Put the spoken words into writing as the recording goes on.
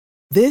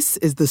This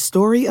is the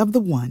story of the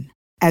one.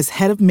 As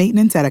head of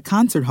maintenance at a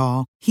concert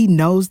hall, he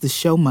knows the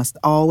show must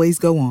always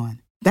go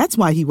on. That's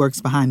why he works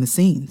behind the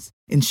scenes,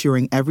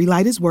 ensuring every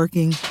light is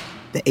working,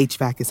 the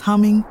HVAC is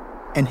humming,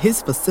 and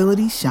his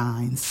facility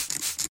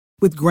shines.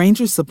 With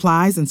Grainger's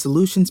supplies and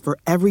solutions for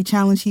every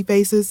challenge he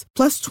faces,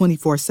 plus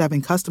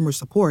 24/7 customer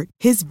support,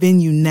 his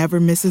venue never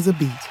misses a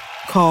beat.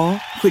 Call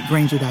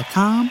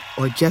quickgrainger.com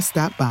or just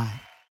stop by.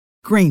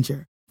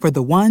 Grainger, for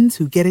the ones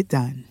who get it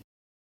done.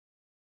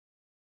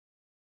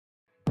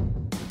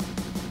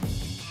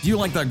 Do you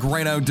like the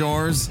great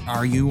outdoors?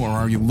 Are you or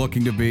are you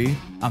looking to be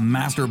a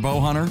master bow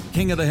hunter?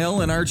 King of the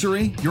hill in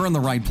archery? You're in the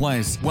right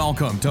place.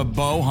 Welcome to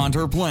Bow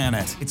Hunter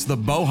Planet. It's the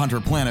Bow Hunter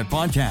Planet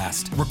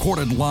podcast,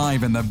 recorded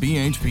live in the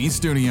BHP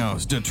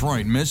Studios,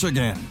 Detroit,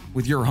 Michigan,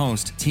 with your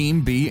host,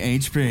 Team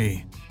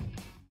BHP.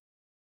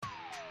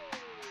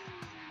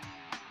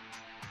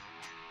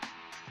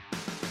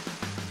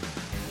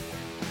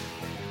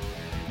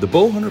 The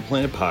Bow Hunter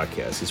Planet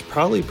podcast is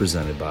proudly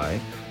presented by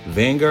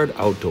Vanguard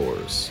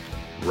Outdoors,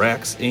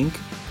 Rax Inc.,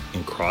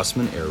 and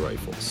Crossman Air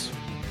Rifles.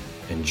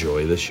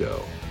 Enjoy the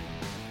show.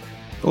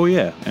 Oh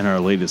yeah, and our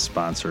latest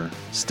sponsor,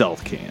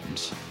 Stealth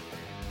Cams.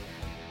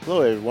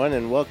 Hello everyone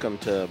and welcome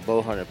to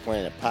Bow Hunter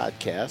Planet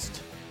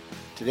podcast.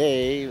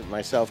 Today,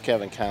 myself,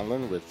 Kevin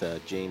Conlon, with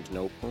James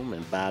Nopum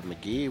and Bob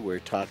McGee, we're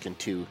talking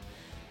to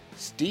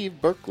Steve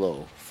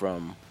Burklow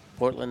from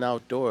Portland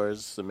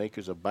Outdoors, the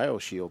makers of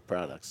BioShield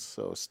products.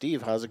 So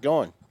Steve, how's it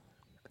going?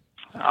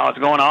 Oh, it's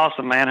going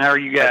awesome, man. How are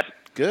you guys?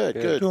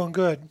 Good. Doing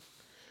good.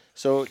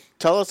 So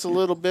tell us a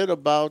little bit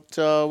about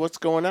what's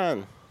going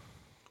on.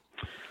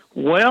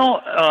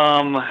 Well,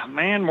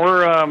 man,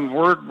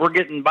 we're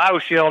getting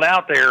BioShield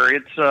out there.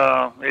 It's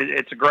a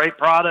great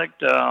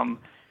product. I'm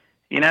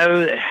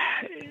a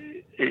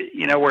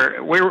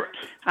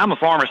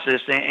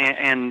pharmacist,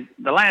 and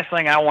the last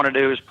thing I want to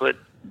do is put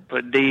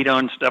DEET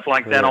and stuff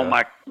like that on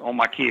my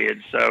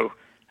kids. So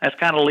that's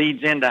kind of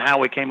leads into how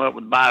we came up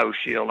with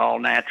BioShield, all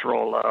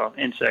natural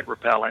insect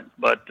repellent.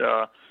 But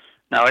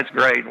no, it's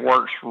great.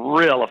 Works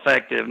real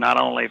effective, not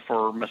only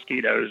for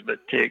mosquitoes,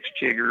 but ticks,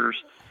 chiggers,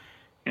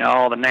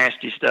 all the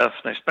nasty stuff,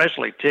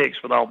 especially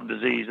ticks with all the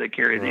disease they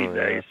carry these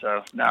days.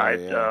 So,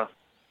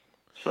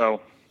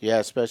 Yeah,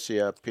 especially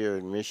up here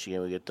in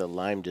Michigan, we get the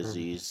Lyme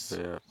disease.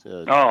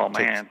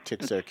 Man.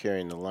 Ticks are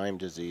carrying the Lyme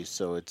disease,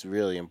 so it's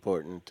really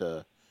important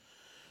to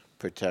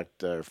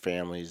protect our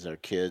families, our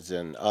kids,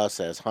 and us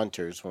as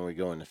hunters when we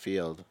go in the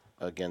field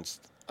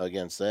against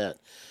that.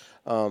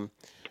 Where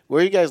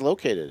are you guys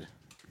located?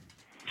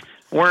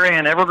 We're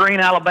in Evergreen,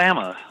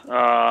 Alabama,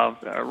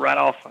 right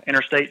off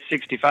Interstate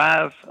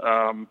 65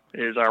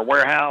 is our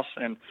warehouse,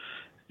 and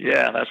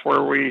that's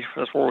where we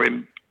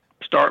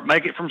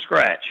make it from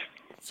scratch.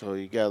 So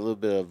you got a little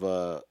bit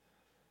of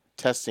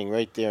testing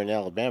right there in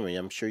Alabama.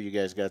 I'm sure you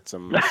guys got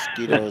some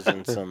mosquitoes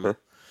and some.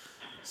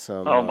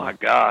 Oh my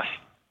gosh!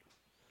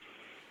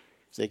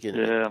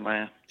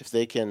 If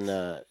it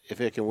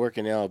can work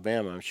in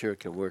Alabama, I'm sure it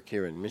can work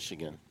here in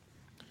Michigan.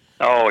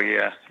 Oh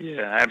yeah,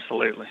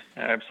 absolutely.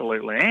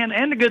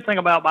 And the good thing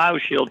about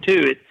BioShield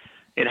too,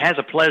 it has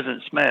a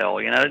pleasant smell.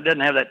 It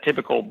doesn't have that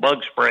typical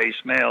bug spray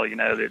smell. It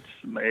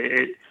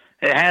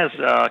has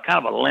kind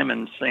of a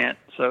lemon scent,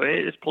 so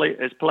it's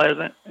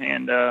pleasant.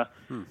 And a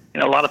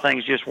lot of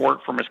things just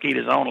work for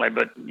mosquitoes only,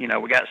 but we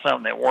got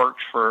something that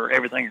works for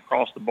everything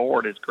across the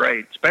board. It's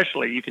great.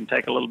 Especially you can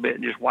take a little bit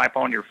and just wipe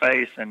on your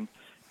face and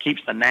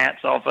keeps the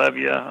gnats off of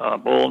you,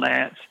 bull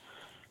gnats.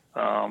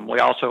 We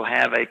also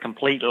have a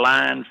complete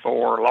line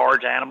for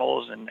large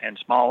animals and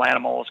small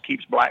animals,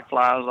 keeps black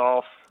flies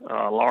off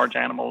large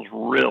animals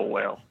real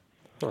well.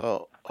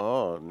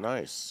 Oh,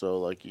 nice. So,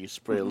 like, you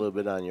spray a little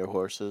bit on your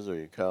horses or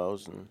your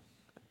cows, and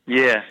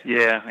yeah,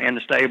 and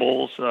the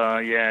stables.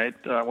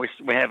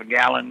 We have a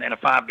gallon and a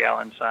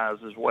 5-gallon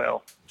size as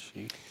well.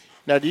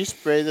 Now, do you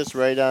spray this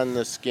right on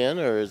the skin,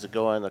 or does it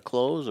go on the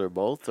clothes, or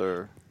both,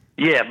 or?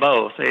 Yeah,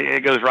 both.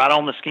 It goes right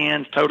on the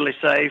skin, totally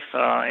safe,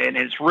 and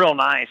it's real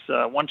nice.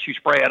 Once you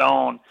spray it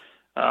on,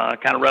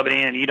 kind of rub it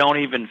in, you don't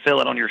even feel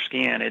it on your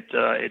skin.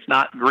 It's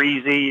not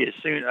greasy. As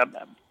soon,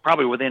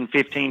 probably within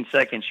 15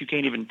 seconds, you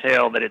can't even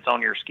tell that it's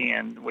on your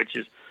skin, which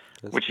is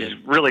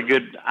really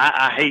good.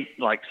 I hate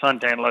like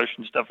suntan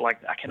lotion, stuff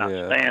like that. I cannot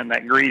stand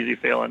that greasy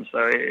feeling.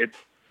 So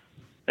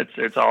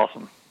it's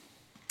awesome.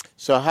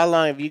 So how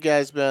long have you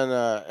guys been?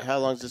 How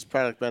long has this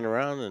product been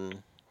around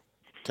and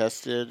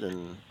tested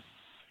and?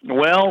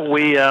 Well,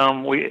 we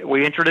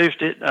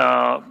introduced it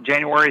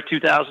January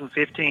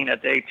 2015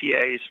 at the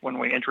ATAs when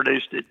we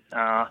introduced it.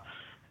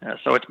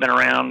 So it's been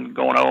around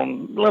going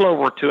on a little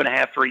over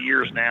 2.5-3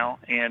 years now,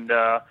 and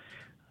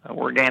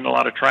we're gaining a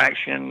lot of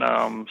traction.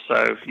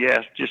 So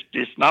yes, just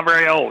not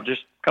very old,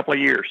 just a couple of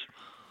years.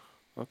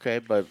 Okay,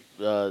 but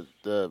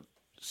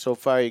so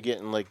far you're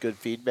getting like good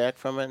feedback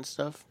from it and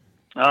stuff?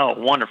 Oh,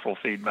 wonderful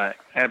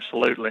feedback,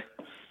 absolutely.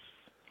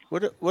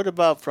 What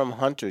about from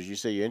hunters? You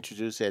say you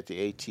introduced it at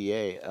the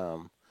ATA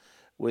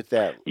with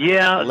that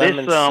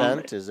lemon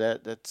scent. Is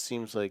that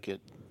seems like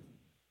it?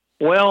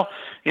 Well,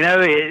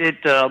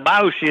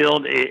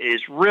 BioShield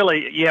is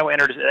really we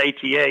entered at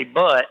ATA,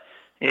 but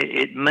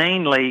it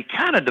mainly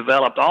kind of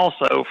developed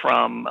also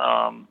from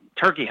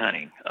turkey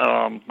hunting.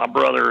 My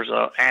brother's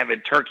an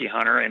avid turkey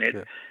hunter, and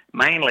it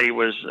mainly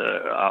was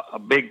a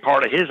big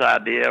part of his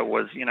idea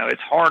was,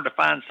 it's hard to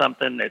find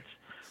something that's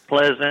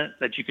pleasant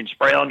that you can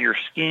spray on your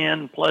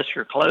skin plus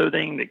your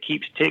clothing that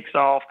keeps ticks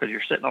off because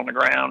you're sitting on the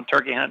ground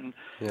turkey hunting.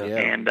 Yeah.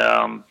 And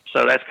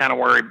so that's kind of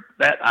where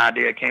that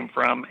idea came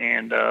from.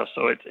 And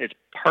so it's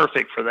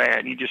perfect for that.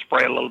 And you just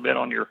spray a little bit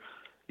on your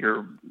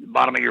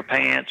bottom of your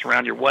pants,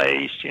 around your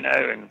waist,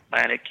 and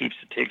man, it keeps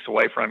the ticks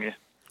away from you.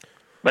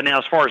 But now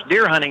as far as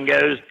deer hunting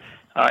goes,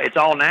 it's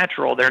all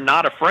natural. They're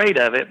not afraid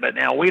of it, but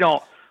now we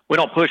don't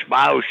push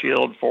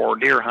BioShield for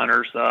deer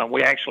hunters.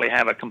 We actually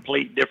have a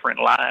complete different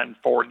line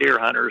for deer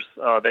hunters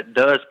that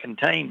does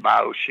contain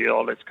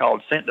BioShield. It's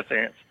called Scent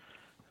Defense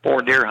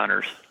for deer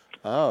hunters.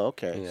 Oh,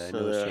 okay. Yeah, I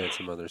know she had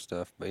some other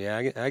stuff. But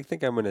yeah, I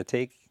think I'm going to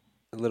take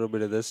a little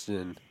bit of this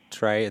and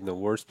try it in the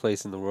worst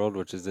place in the world,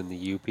 which is in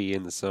the UP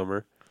in the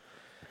summer.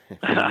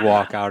 And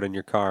walk out in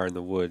your car in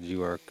the woods.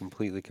 You are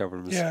completely covered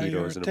in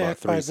mosquitoes in about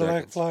 3 seconds. Yeah, you're attacked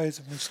by black flies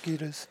and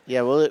mosquitoes. Yeah,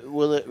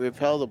 will it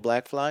repel the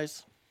black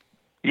flies?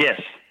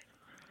 Yes.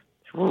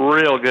 It's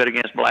real good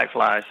against black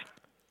flies.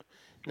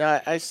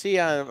 Now, I see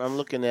I'm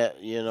looking at,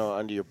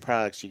 under your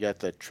products, you got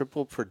the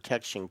triple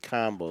protection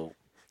combo.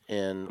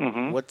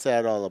 And what's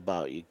that all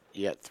about? You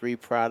got 3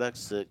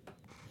 products that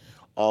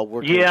all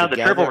work together? Yeah, the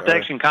triple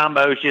protection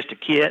combo is just a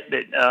kit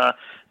that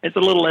it's a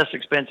little less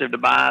expensive to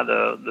buy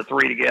the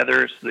 3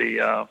 together. It's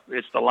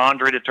the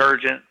laundry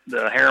detergent,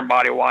 the hair and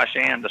body wash,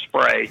 and the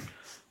spray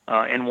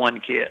in one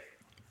kit.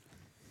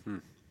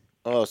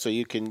 Oh, so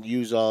you can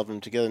use all of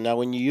them together. Now,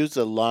 when you use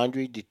the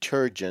laundry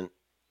detergent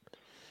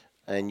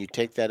and you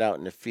take that out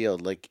in the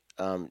field,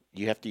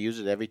 you have to use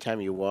it every time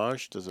you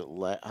wash? Does it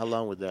how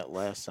long would that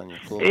last on your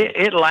clothes?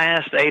 It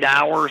lasts 8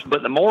 hours,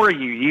 but the more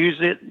you use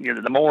it,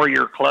 the more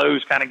your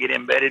clothes kind of get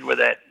embedded with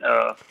that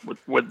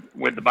with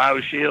the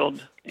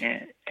BioShield,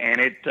 and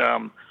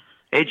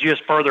it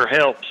just further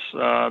helps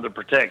the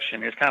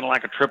protection. It's kind of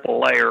like a triple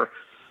layer.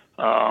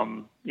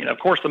 Of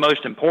course, the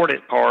most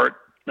important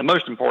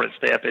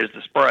step is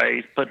the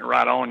spray, putting it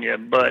right on you.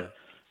 But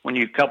when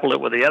you couple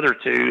it with the other 2,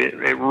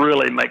 it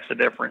really makes a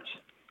difference.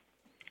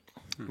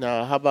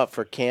 Now, how about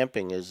for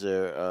camping? Is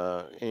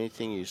there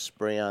anything you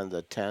spray on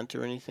the tent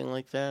or anything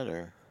like that,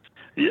 or?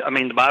 Yeah, I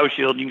mean, the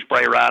BioShield, you can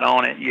spray right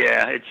on it.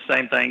 Yeah, it's the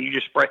same thing. You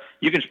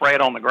can spray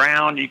it on the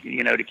ground. You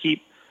can, to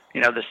keep,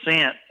 the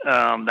scent,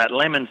 that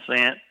lemon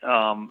scent.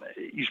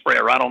 You spray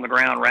it right on the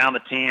ground around the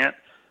tent,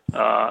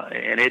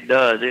 and it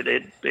does.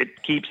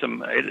 It keeps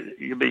them.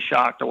 You'll be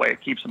shocked the way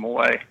it keeps them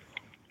away.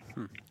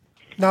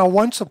 Now,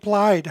 once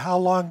applied, how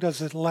long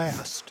does it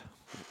last?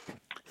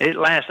 It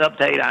lasts up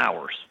to 8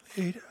 hours.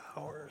 8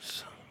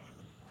 hours.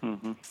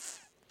 Mm-hmm.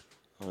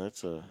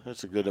 Well,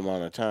 that's a good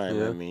amount of time.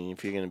 Yeah. I mean,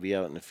 if you're going to be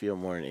out in the field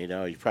more than 8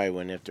 hours, you probably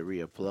wouldn't have to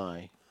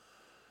reapply.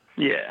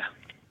 Yeah.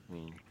 I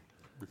mean,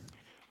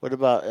 what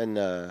about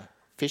in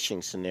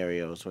fishing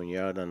scenarios when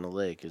you're out on the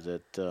lake? Is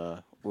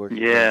that working?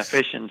 Yeah,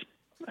 fishing's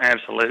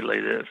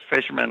absolutely. The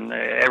fishermen,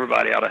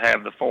 everybody ought to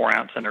have the 4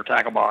 ounce in their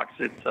tackle box.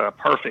 It's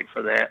perfect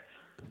for that.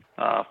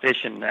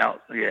 Fishing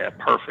out,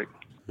 perfect.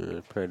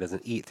 It probably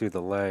doesn't eat through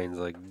the lines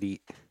like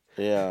DEET.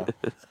 Yeah.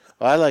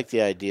 Well, I like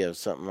the idea of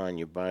something on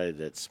your body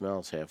that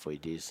smells halfway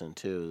decent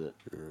too.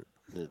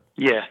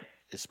 Yeah.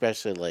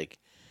 Especially like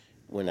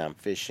when I'm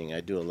fishing,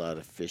 I do a lot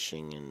of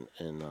fishing,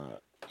 and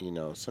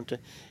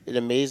sometimes it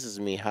amazes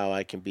me how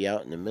I can be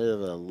out in the middle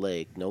of a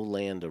lake, no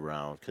land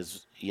around,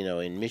 because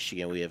in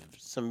Michigan we have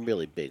some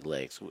really big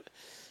lakes.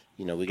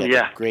 We got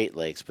the Great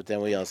Lakes, but then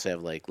we also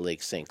have like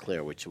Lake St.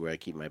 Clair, which is where I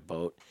keep my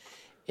boat,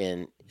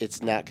 and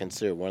it's not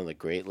considered one of the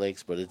Great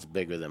Lakes, but it's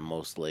bigger than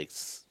most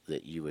lakes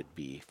that you would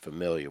be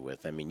familiar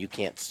with. I mean, you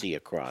can't see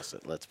across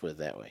it, let's put it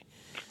that way.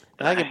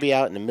 And I could be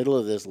out in the middle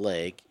of this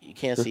lake, you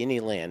can't see any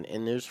land,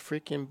 and there's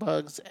freaking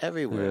bugs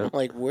everywhere. Yeah. I'm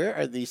like, where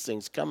are these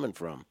things coming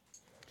from?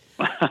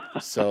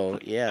 So,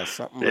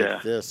 something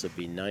like this would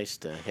be nice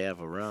to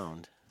have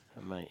around.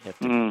 I might have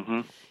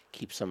to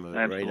keep some of it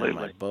right on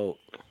my boat.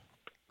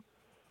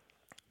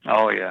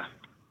 Oh, yeah.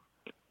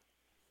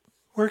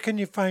 Where can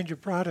you find your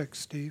products,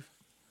 Steve?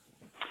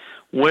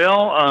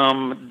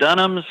 Well,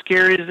 Dunham's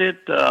carries it.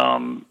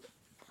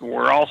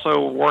 We're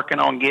also working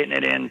on getting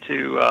it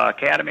into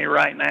Academy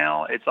right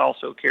now. It's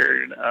also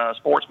carried.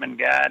 Sportsman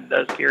Guide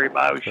does carry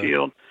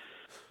BioShield.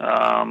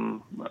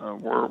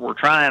 We're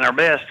trying our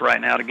best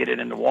right now to get it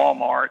into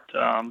Walmart,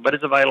 but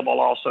it's available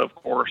also, of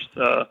course,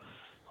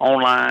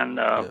 online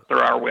through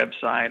our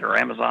website or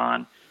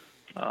Amazon.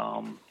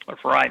 But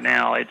for right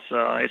now,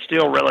 it's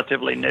still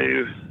relatively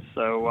new,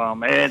 so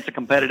and it's a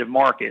competitive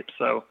market.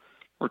 So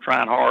we're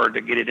trying hard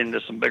to get it into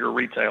some bigger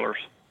retailers.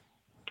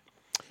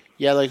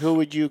 Yeah, like who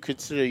would you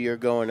consider you're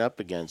going up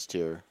against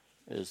here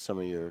as some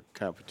of your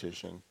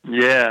competition?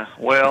 Yeah,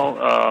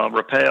 well,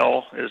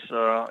 Repel is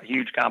a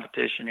huge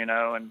competition,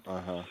 and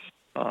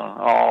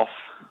Off,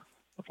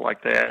 stuff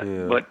like that.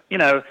 Yeah. But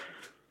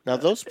now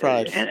those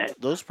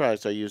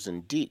products are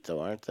using DEET though,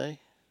 aren't they?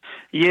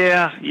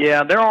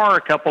 Yeah. There are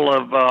a couple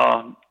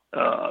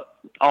of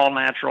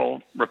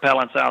all-natural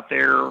repellents out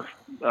there.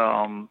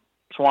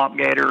 Swamp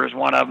Gator is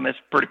one of them. It's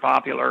pretty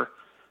popular.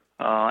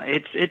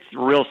 It's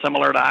real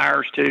similar to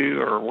ours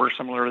too, or we're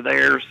similar to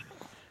theirs.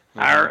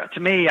 To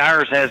me,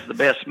 ours has the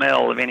best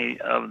smell of any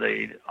of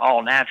the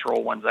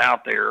all-natural ones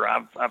out there.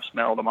 I've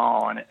smelled them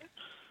all, and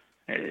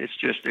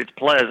it's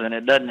pleasant.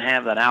 It doesn't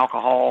have that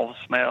alcohol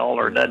smell,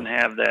 or it doesn't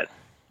have that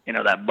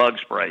that bug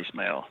spray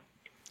smell.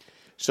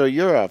 So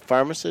you're a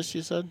pharmacist,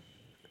 you said?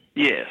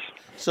 Yes.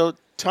 So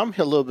tell me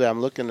a little bit. I'm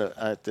looking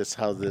at this,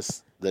 how the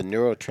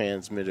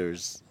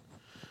neurotransmitters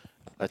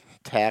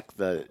attacks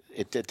the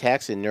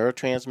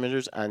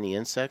neurotransmitters on the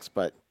insects,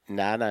 but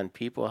not on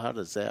people. How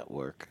does that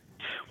work?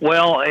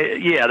 Well,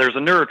 there's a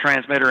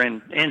neurotransmitter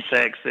in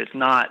insects. It's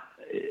not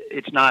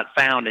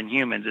found in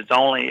humans. It's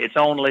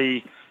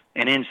only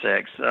in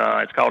insects.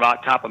 It's called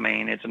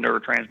octopamine. It's a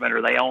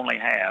neurotransmitter they only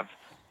have,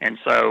 and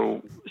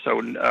so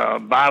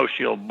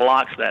BioShield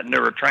blocks that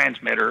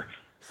neurotransmitter,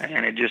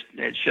 and it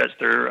shuts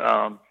their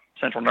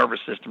central nervous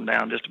system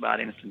down just about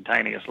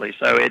instantaneously.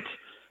 So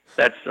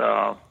that's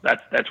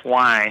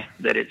why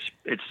that it's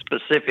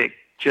specific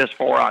just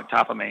for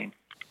octopamine.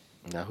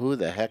 Now, who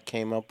the heck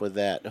came up with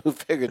that? Who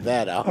figured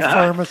that out? A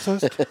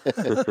pharmacist.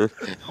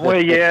 Well,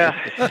 yeah.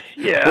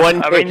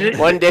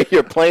 One day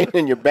you're playing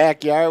in your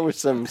backyard with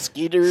some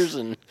skeeters,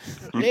 and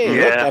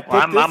hey, look,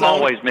 I'm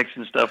always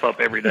mixing stuff up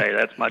every day.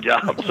 That's my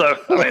job. So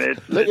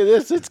look at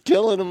this. It's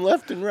killing them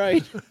left and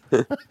right.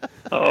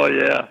 Oh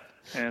yeah,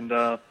 and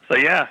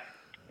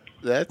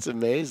That's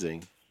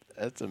amazing.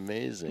 That's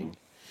amazing.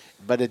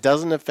 But it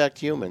doesn't affect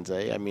humans,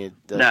 eh? I mean,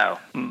 no.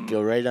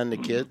 Go right on the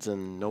kids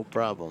and no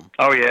problem.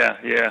 Oh yeah.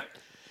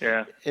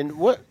 And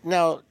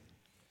now?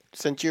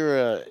 Since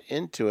you're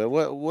into it,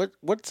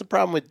 what's the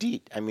problem with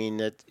DEET? I mean,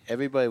 that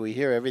everybody we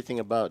hear everything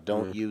about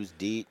don't use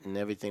DEET and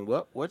everything.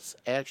 What's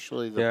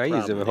actually the problem? I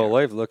use it my whole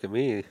life. Look at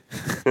me.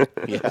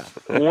 Yeah.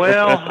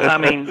 Well, I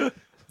mean.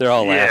 They're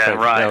all laughing.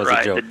 Yeah, That was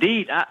right. a joke. The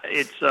DEET,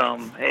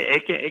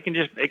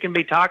 it can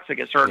be toxic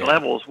at certain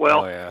levels.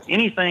 Well,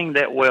 anything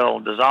that will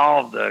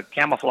dissolve the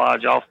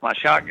camouflage off my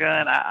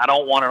shotgun, I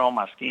don't want it on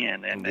my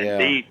skin. And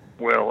DEET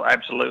will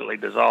absolutely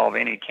dissolve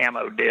any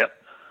camo dip.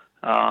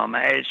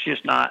 It's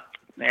just not.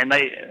 And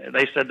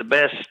they said the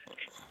best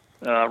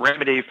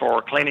remedy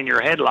for cleaning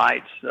your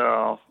headlights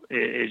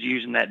is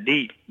using that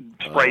DEET,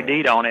 spray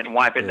DEET on it and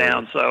wipe it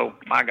down. So,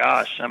 my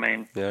gosh, I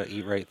mean. Yeah,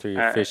 eat right through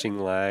your fishing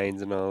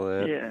lines and all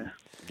that. Yeah.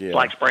 It's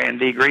like spraying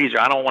degreaser.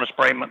 I don't want to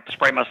spray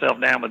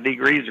myself down with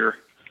degreaser.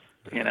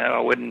 I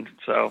wouldn't.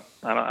 So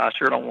I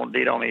sure don't want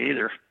DEET on me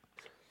either.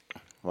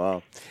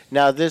 Wow.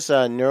 Now this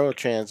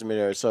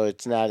neurotransmitter, so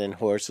it's not in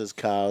horses,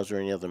 cows, or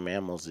any other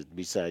mammals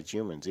besides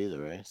humans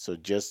either, right? So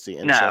just the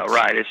insects. No,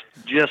 right. It's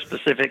just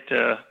specific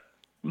to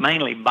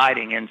mainly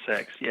biting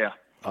insects. Yeah.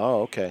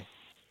 Oh, okay.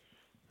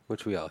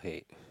 Which we all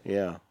hate.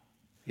 Yeah.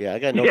 Yeah, I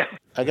got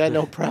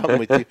no problem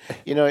with you.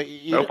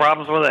 No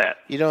problems with that.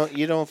 You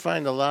don't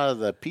find a lot of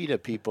the PETA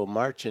people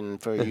marching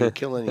for you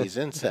killing these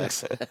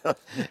insects.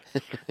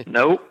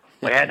 Nope,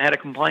 we hadn't had a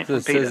complaint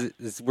from PETA.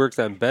 This works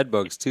on bed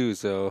bugs too.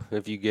 So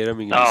if you get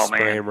them, you can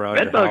spray them around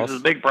your house. Bed bugs is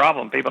a big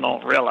problem. People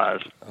don't realize.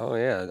 Oh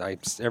yeah,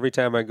 every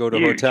time I go to a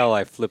hotel,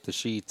 I flip the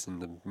sheets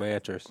and the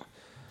mattress.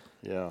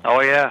 Yeah.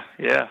 Oh yeah.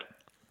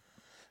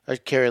 I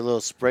carry a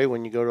little spray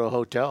when you go to a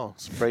hotel.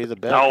 Spray the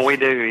bed. Oh, we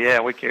do. Yeah,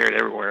 we carry it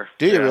everywhere.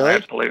 Do you really?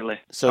 Absolutely.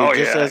 So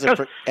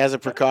as a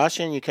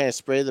precaution, you kind of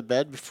spray the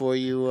bed before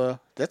you.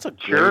 That's a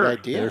great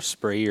idea. Or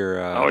spray your.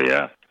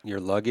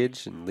 Your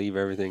luggage and leave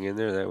everything in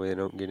there. That way they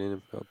don't get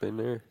up in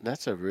there.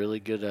 That's a really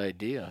good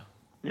idea.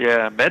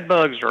 Yeah, bed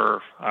bugs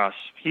are a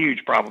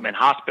huge problem in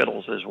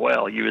hospitals as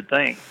well. You would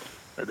think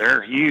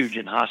they're huge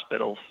in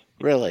hospitals.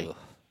 Really?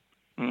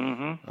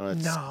 Mm-hmm. Oh,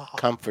 it's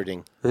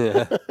comforting.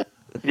 Yeah.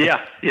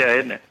 Yeah,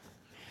 isn't it?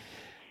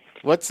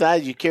 What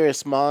size? You carry a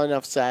small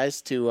enough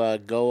size to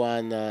go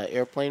on the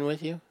airplane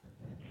with you?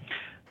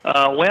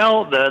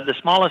 Well, the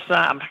smallest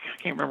size, I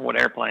can't remember what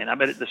airplane. I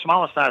bet the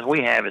smallest size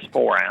we have is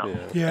 4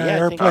 ounce. Yeah,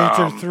 airplanes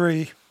are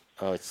 3.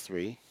 Oh, it's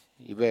 3.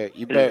 You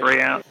better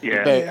 3 ounce.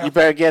 Yeah. You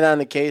better get on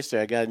the case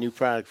there. I got a new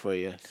product for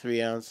you.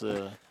 3 ounce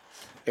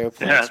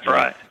airplane. Yeah, that's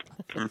right.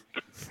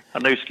 A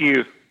new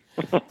SKU.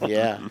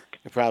 Yeah,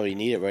 you probably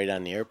need it right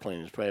on the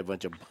airplane. There's probably a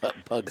bunch of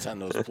bugs on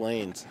those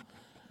planes.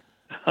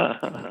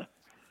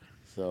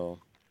 So,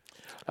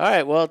 all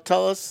right. Well,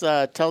 tell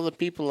the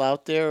people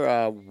out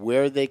there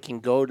where they can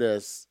go to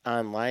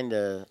online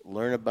to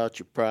learn about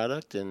your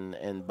product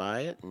and buy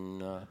it.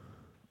 And go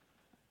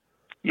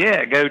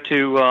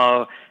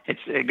to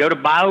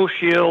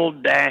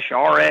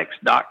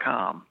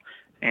BioShield-RX.com,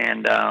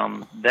 and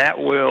that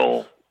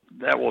will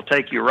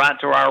take you right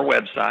to our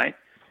website.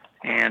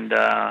 And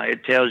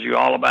it tells you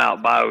all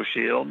about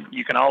BioShield.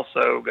 You can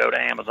also go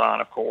to Amazon,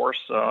 of course.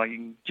 You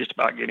can just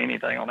about get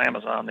anything on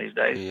Amazon these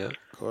days. Yeah, of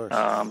course. But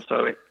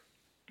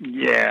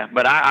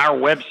our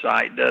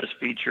website does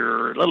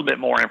feature a little bit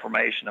more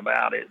information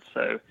about it.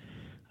 So,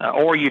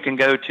 or you can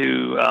go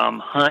to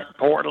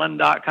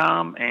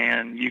huntportland.com,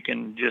 and you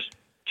can just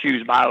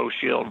choose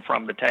BioShield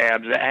from the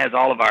tabs. It has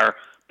all of our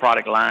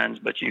product lines,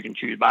 but you can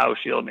choose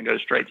BioShield and it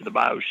goes straight to the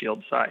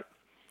BioShield site.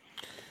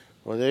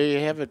 Well, there you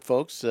have it,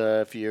 folks.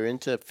 If you're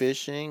into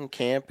fishing,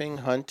 camping,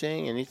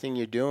 hunting, anything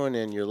you're doing,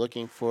 and you're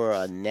looking for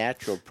a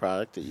natural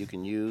product that you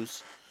can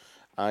use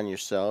on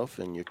yourself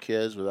and your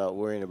kids without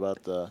worrying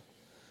about the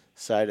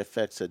side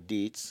effects of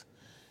DEETs,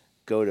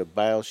 go to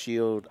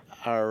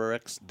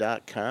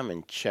BioShieldRx.com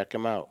and check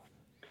them out.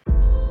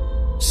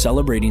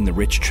 Celebrating the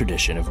rich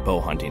tradition of bow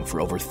hunting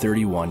for over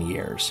 31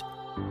 years,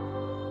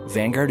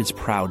 Vanguard is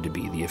proud to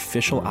be the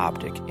official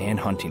optic and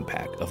hunting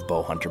pack of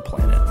Bow Hunter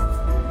Planet.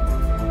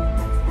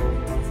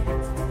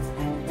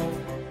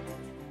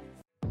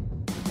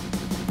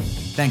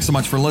 Thanks so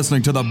much for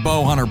listening to the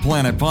Bow Hunter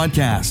Planet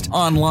podcast,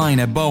 online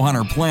at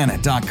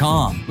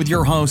bowhunterplanet.com with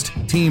your host,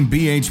 Team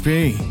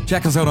BHP.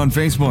 Check us out on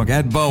Facebook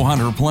at Bow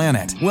Hunter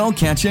Planet. We'll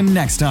catch you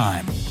next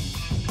time.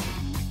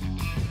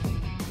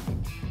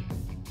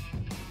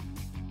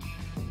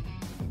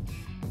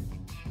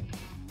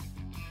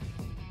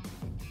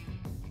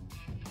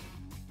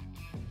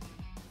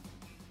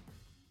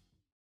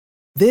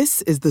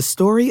 This is the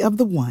story of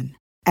the one.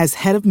 As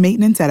head of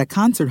maintenance at a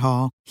concert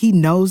hall, he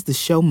knows the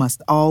show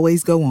must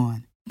always go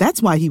on.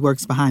 That's why he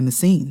works behind the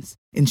scenes,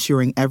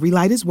 ensuring every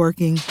light is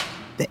working,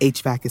 the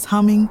HVAC is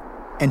humming,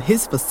 and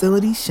his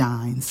facility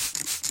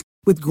shines.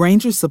 With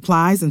Grainger's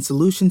supplies and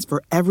solutions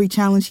for every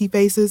challenge he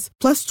faces,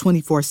 plus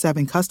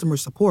 24/7 customer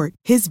support,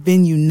 his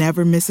venue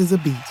never misses a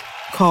beat.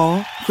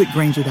 Call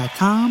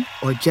quickgrainger.com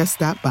or just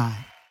stop by.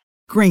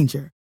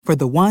 Grainger, for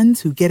the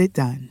ones who get it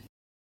done.